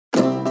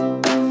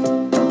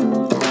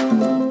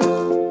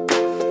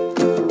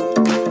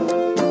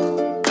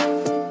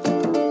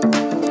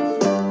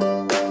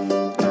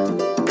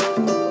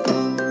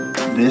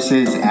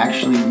This is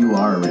Actually You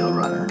Are a Real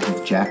Runner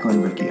with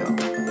Jacqueline Riccio.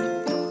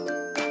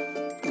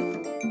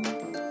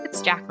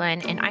 It's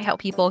Jacqueline, and I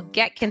help people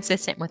get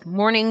consistent with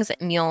mornings,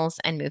 meals,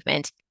 and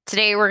movement.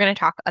 Today, we're going to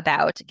talk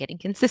about getting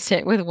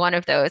consistent with one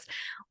of those.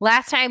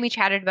 Last time, we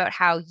chatted about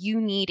how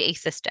you need a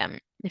system.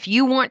 If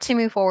you want to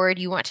move forward,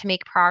 you want to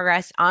make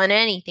progress on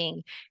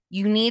anything,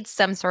 you need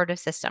some sort of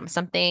system,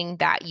 something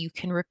that you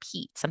can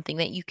repeat, something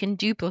that you can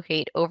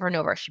duplicate over and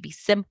over. It should be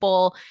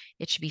simple.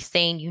 It should be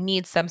saying you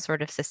need some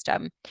sort of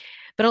system.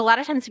 But a lot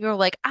of times people are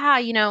like,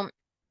 I've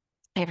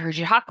heard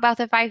you talk about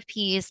the 5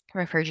 Ps,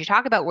 or I've heard you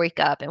talk about wake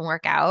up and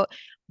work out,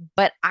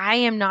 but I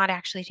am not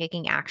actually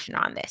taking action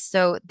on this.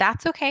 So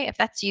that's okay. If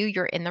that's you,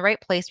 you're in the right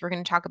place. We're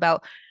going to talk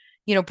about,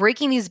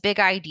 breaking these big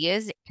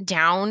ideas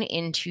down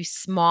into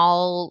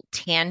small,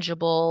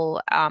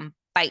 tangible,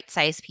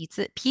 bite-sized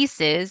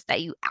pieces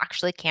that you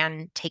actually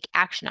can take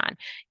action on.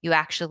 You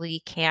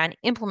actually can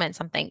implement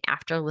something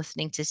after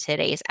listening to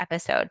today's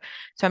episode.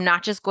 So I'm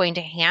not just going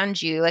to hand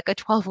you like a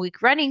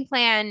 12-week running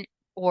plan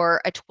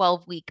or a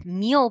 12-week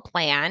meal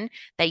plan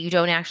that you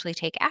don't actually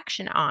take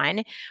action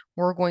on.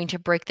 We're going to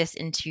break this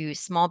into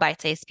small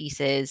bite-sized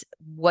pieces,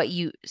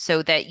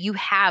 so that you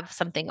have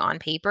something on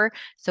paper.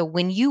 So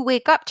when you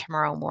wake up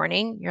tomorrow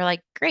morning, you're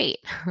like, great,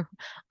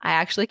 I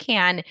actually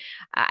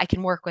I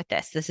can work with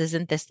this. This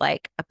isn't this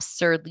like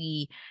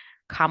absurdly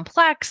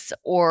complex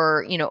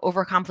or,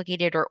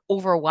 overcomplicated or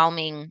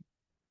overwhelming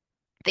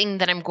thing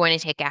that I'm going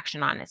to take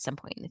action on at some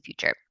point in the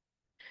future.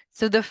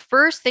 So the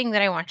first thing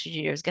that I want you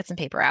to do is get some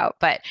paper out,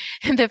 but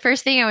the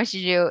first thing I want you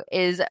to do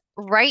is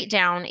write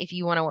down if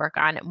you want to work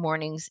on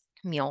mornings,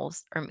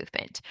 meals, or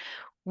movement.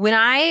 When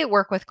I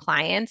work with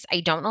clients,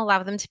 I don't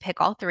allow them to pick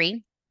all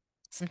three.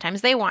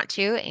 Sometimes they want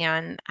to,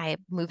 and I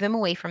move them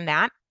away from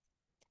that.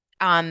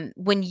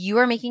 When you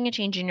are making a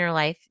change in your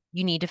life,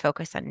 you need to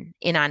focus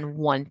on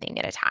one thing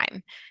at a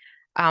time.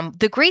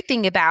 The great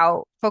thing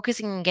about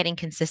focusing and getting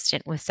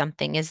consistent with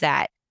something is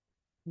that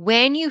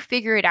when you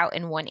figure it out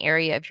in one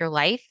area of your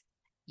life,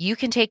 you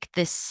can take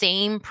the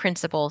same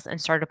principles and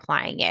start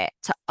applying it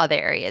to other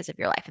areas of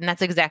your life. And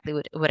that's exactly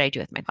what I do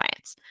with my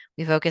clients.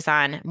 We focus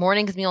on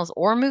mornings, meals,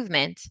 or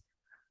movement.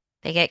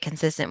 They get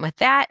consistent with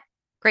that.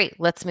 Great.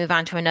 Let's move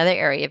on to another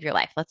area of your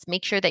life. Let's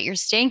make sure that you're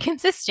staying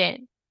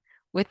consistent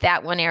with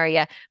that one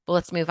area, but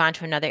let's move on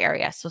to another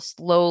area. So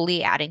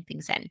slowly adding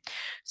things in.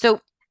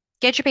 So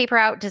get your paper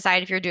out,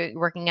 decide if you're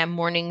working on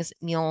mornings,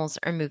 meals,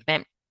 or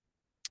movement.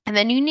 And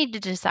then you need to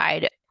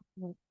decide,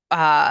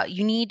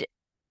 you need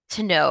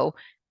to know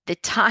the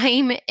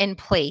time and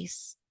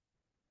place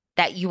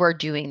that you are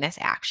doing this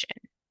action.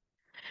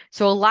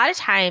 So a lot of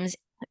times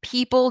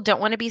people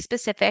don't want to be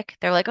specific.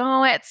 They're like,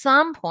 oh, at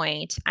some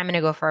point, I'm going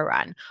to go for a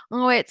run.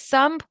 Oh, at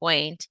some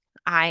point,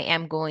 I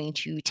am going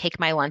to take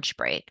my lunch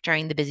break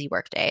during the busy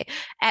workday.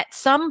 At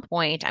some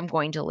point, I'm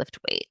going to lift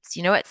weights.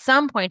 At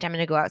some point, I'm going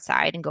to go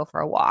outside and go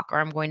for a walk, or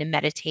I'm going to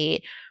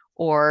meditate,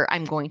 or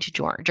I'm going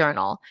to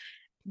journal.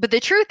 But the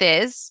truth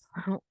is,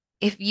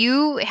 if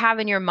you have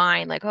in your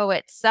mind, like, oh,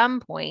 at some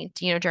point,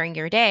 during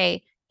your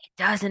day, it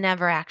doesn't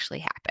ever actually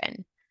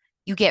happen.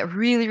 You get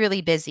really,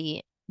 really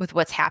busy with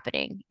what's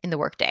happening in the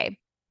workday.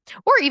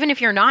 Or even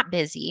if you're not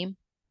busy,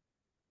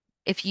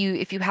 if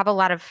you have a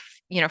lot of,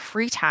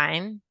 free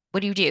time,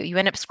 what do? You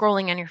end up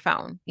scrolling on your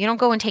phone. You don't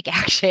go and take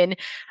action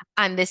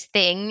on this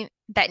thing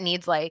that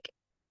needs like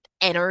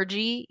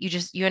energy.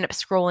 You end up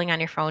scrolling on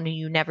your phone and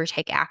you never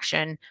take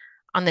action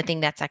on the thing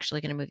that's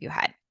actually going to move you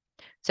ahead.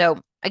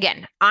 So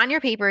again, on your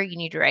paper, you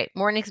need to write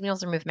mornings,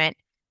 meals, or movement,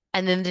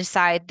 and then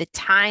decide the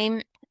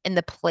time and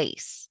the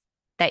place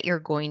that you're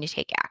going to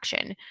take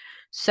action.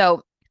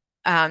 So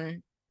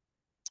um,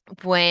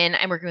 when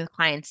I'm working with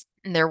clients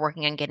and they're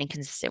working on getting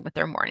consistent with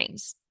their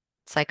mornings,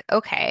 it's like,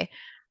 okay,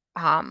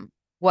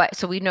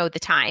 so we know the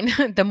time,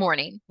 the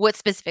morning. What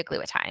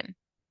time?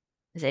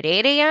 Is it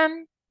 8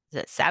 a.m.? Is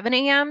it 7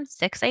 a.m.,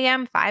 6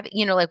 a.m., 5?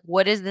 Like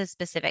what is the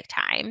specific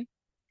time?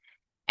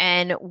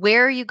 And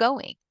where are you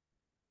going?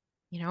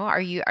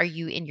 Are you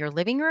in your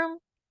living room?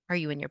 Are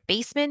you in your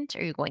basement?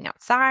 Are you going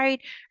outside?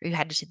 Are you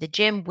headed to the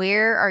gym?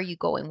 Where are you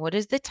going? What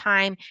is the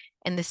time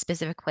and the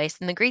specific place?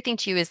 And the great thing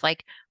too is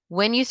like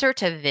when you start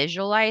to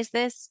visualize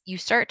this, you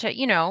start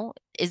to,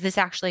 is this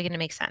actually going to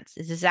make sense?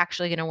 Is this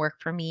actually going to work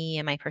for me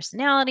and my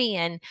personality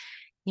and,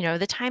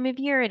 the time of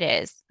year it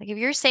is? Like if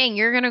you're saying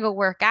you're going to go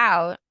work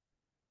out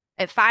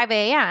at 5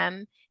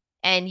 a.m.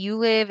 and you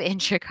live in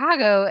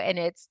Chicago and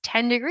it's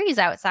 10 degrees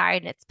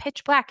outside and it's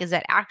pitch black, is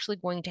that actually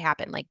going to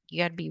happen? Like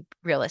you got to be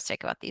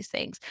realistic about these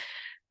things.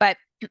 But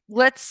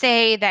let's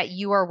say that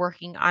you are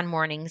working on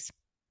mornings,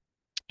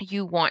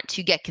 you want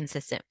to get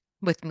consistent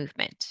with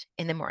movement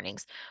in the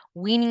mornings.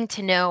 We need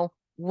to know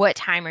what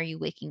time are you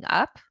waking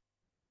up?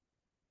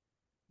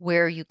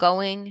 Where are you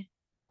going?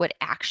 What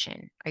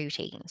action are you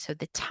taking? So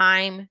the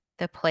time,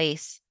 the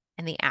place,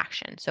 and the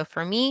action. So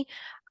for me,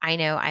 I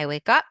know I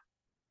wake up,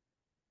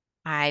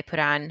 I put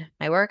on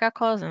my workout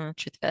clothes, and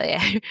truthfully,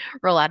 I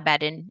roll out of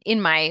bed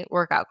in my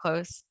workout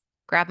clothes,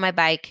 grab my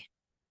bike,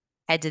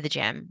 head to the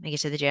gym. I get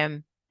to the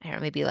gym, I don't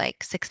know, maybe like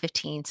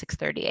 6:15,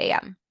 6:30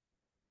 a.m.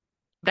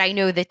 but I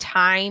know the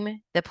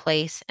time, the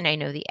place, and I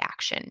know the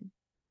action.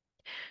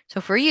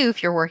 So for you,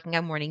 if you're working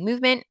on morning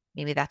movement,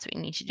 maybe that's what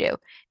you need to do.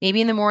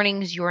 Maybe in the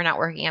mornings, you're not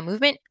working on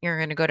movement. You're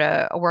going to go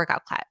to a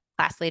workout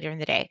class later in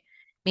the day.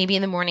 Maybe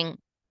in the morning,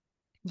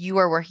 you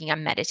are working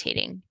on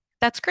meditating.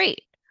 That's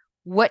great.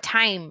 What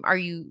time are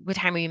you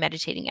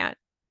meditating at?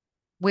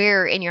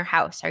 Where in your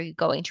house are you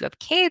going? Do you have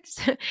kids?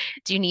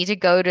 Do you need to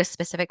go to a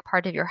specific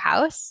part of your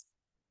house?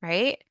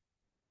 Right?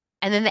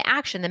 And then the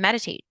action, the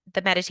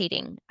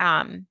meditating.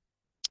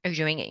 Are you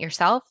doing it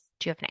yourself?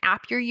 Do you have an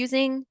app you're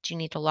using? Do you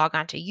need to log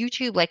on to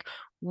YouTube? Like,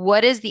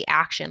 what is the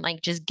action?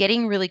 Like, just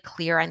getting really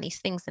clear on these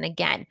things. And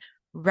again,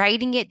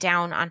 writing it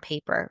down on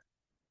paper.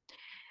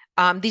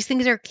 These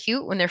things are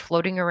cute when they're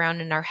floating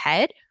around in our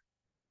head,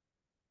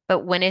 but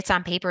when it's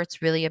on paper,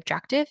 it's really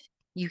objective.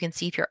 You can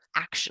see if you're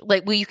actually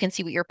like, well, you can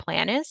see what your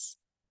plan is.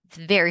 It's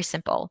very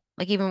simple.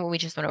 Like, even what we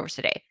just went over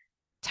today: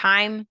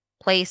 time,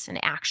 place,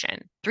 and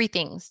action. Three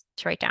things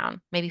to write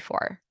down, maybe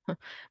four.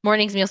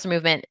 Mornings, meals, and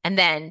movement, and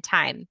then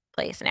time,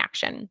 place, and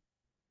action.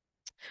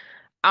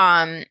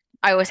 Um,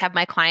 I always have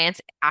my clients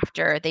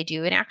after they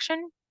do an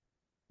action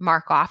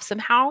mark off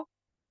somehow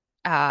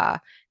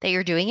that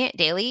you're doing it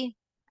daily,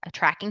 a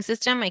tracking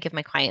system. I give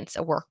my clients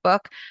a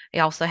workbook. I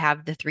also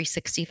have the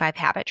 365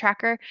 habit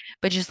tracker,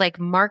 but just like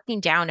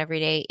marking down every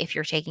day if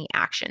you're taking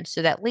action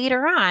so that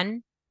later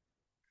on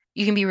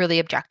you can be really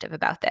objective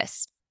about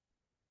this.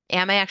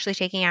 Am I actually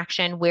taking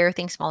action? Where are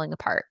things falling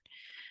apart?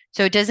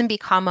 So it doesn't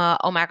become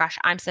oh my gosh,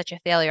 I'm such a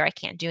failure. I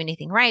can't do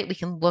anything right. We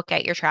can look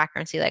at your tracker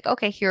and see like,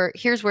 okay,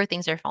 here's where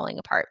things are falling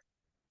apart.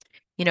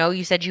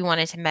 You said you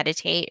wanted to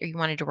meditate or you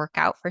wanted to work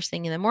out first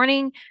thing in the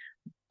morning,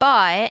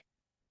 but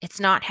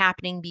it's not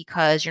happening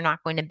because you're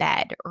not going to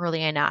bed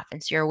early enough.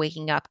 And so you're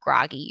waking up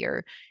groggy,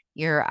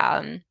 you're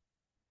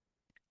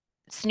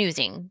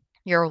snoozing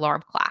your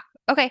alarm clock.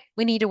 Okay,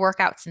 we need to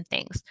work out some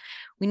things.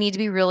 We need to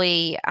be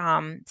really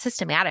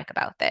systematic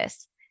about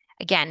this.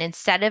 Again,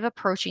 instead of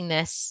approaching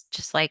this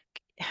just like,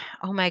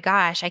 oh my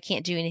gosh, I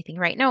can't do anything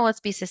right. No, let's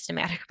be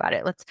systematic about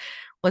it.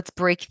 Let's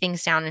break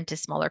things down into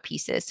smaller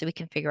pieces so we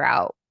can figure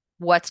out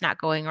what's not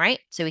going right,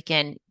 so we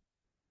can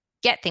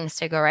get things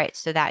to go right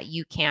so that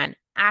you can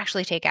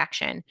actually take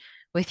action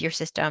with your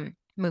system,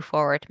 move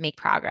forward, make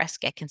progress,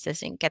 get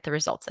consistent, get the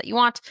results that you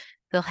want,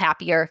 feel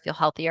happier, feel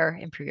healthier,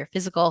 improve your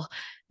physical,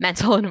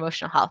 mental, and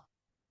emotional health.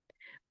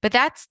 But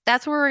that's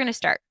where we're going to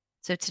start.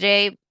 So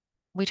today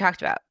we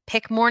talked about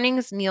pick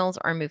mornings, meals,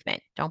 or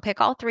movement. Don't pick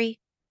all three.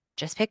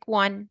 Just pick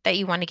one that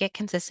you want to get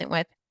consistent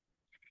with.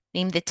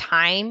 Name the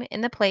time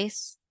and the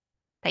place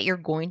that you're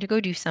going to go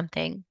do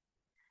something,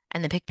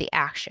 and then pick the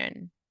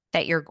action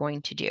that you're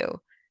going to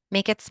do.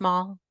 Make it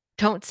small.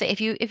 Don't say if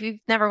you've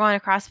never gone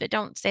to CrossFit,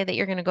 don't say that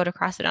you're going to go to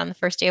CrossFit on the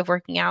first day of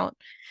working out.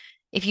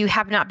 If you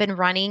have not been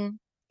running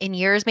in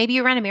years, maybe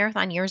you ran a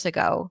marathon years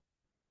ago,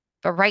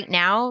 but right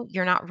now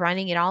you're not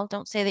running at all.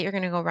 Don't say that you're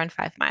going to go run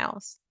 5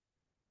 miles.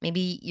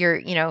 Maybe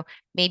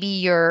maybe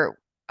you're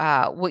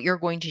what you're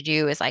going to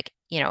do is like,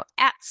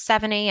 at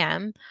 7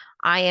 a.m.,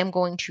 I am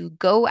going to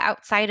go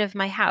outside of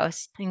my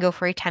house and go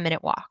for a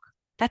 10-minute walk.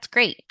 That's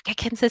great. Get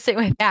consistent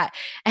with that.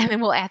 And then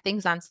we'll add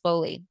things on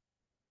slowly.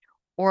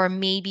 Or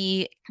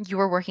maybe you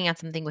were working on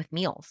something with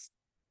meals.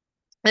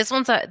 This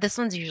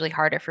one's usually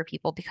harder for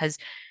people because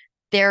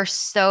they're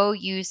so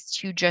used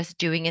to just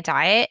doing a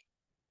diet.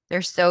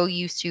 They're so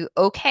used to,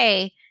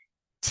 okay,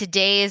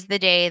 today is the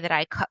day that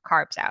I cut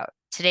carbs out.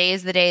 Today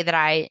is the day that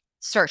I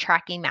start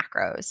tracking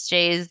macros.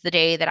 Today is the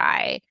day that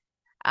I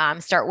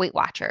start Weight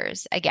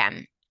Watchers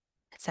again.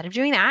 Instead of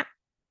doing that,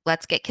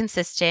 let's get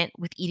consistent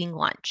with eating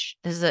lunch.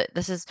 This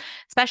is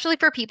especially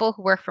for people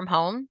who work from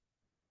home.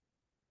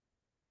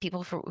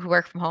 Who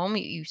work from home,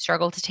 you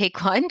struggle to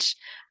take lunch.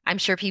 I'm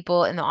sure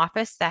people in the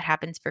office, that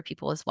happens for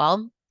people as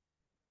well.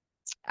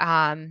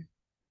 Um,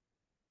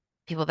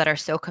 People that are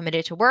so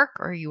committed to work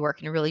or you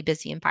work in a really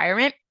busy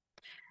environment.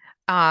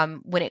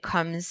 When it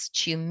comes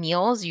to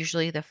meals,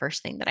 usually the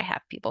first thing that I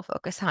have people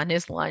focus on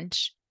is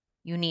lunch.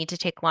 You need to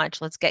take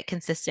lunch. Let's get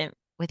consistent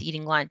with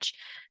eating lunch.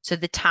 So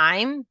the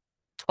time,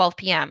 12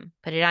 p.m.,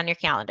 put it on your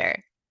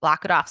calendar.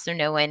 Block it off so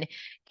no one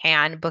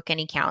can book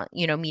any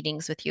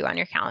meetings with you on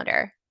your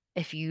calendar.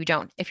 If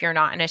you're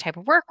not in a type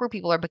of work where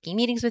people are booking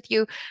meetings with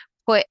you,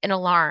 put an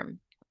alarm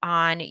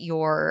on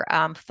your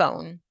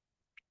phone,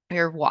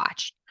 your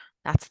watch.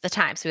 That's the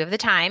time. So we have the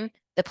time,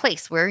 the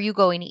place. Where are you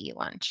going to eat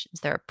lunch?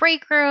 Is there a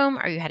break room?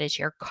 Are you headed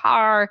to your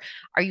car?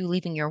 Are you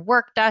leaving your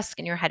work desk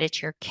and you're headed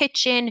to your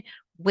kitchen?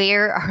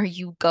 Where are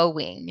you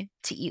going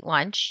to eat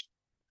lunch?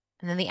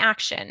 And then the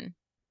action,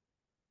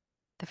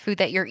 the food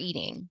that you're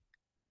eating.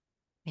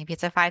 Maybe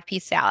it's a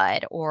 5-piece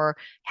salad or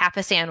half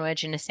a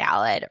sandwich and a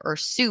salad or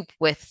soup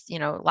with,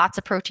 lots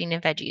of protein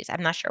and veggies.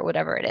 I'm not sure,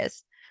 whatever it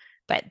is.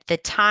 But the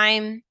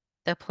time,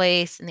 the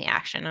place, and the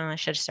action. And I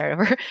should have started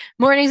over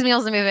mornings,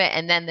 meals, and movement,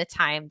 and then the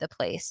time, the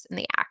place, and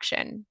the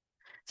action.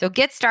 So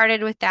get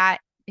started with that.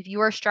 If you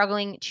are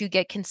struggling to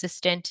get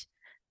consistent,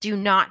 do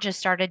not just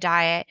start a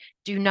diet.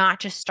 Do not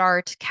just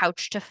start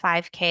couch to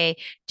 5K.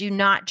 Do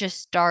not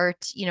just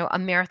start, a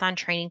marathon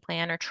training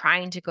plan or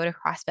trying to go to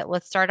CrossFit.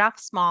 Let's start off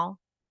small.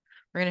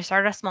 We're going to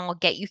start off small,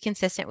 get you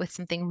consistent with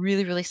something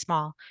really, really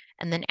small,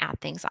 and then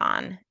add things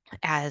on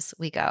as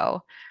we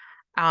go.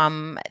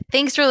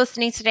 Thanks for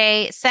listening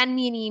today. Send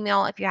me an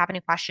email if you have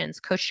any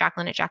questions,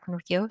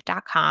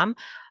 coachjaclyn@jaclynriccio.com.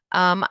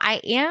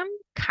 I am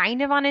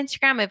kind of on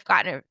Instagram. I've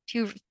gotten a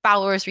few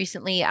followers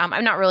recently.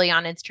 I'm not really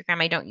on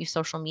Instagram. I don't use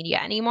social media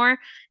anymore.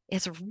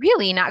 It's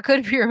really not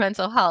good for your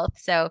mental health.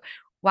 So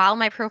while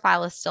my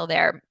profile is still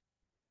there,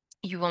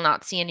 you will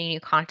not see any new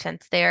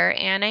contents there.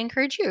 And I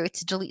encourage you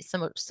to delete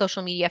some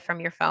social media from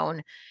your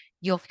phone.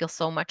 You'll feel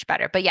so much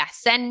better. But yeah,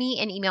 send me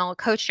an email,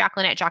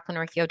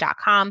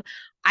 coachjaclyn@jaclynriccio.com.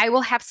 I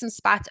will have some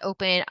spots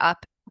open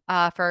up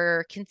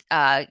for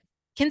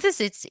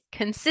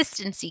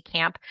consistency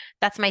camp.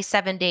 That's my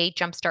 7-day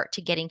jumpstart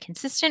to getting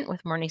consistent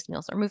with mornings,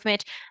 meals, or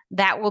movement.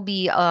 That will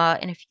be in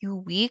a few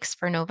weeks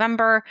for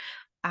November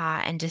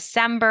and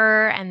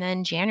December, and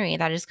then January.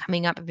 That is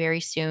coming up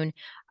very soon.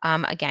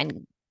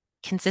 Again,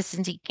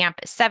 Consistency Camp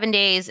is 7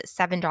 days,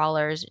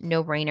 $7,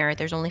 no brainer.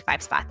 There's only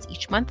 5 spots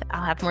each month.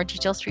 I'll have more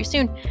details for you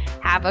soon.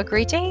 Have a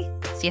great day.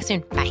 See you soon.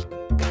 Bye.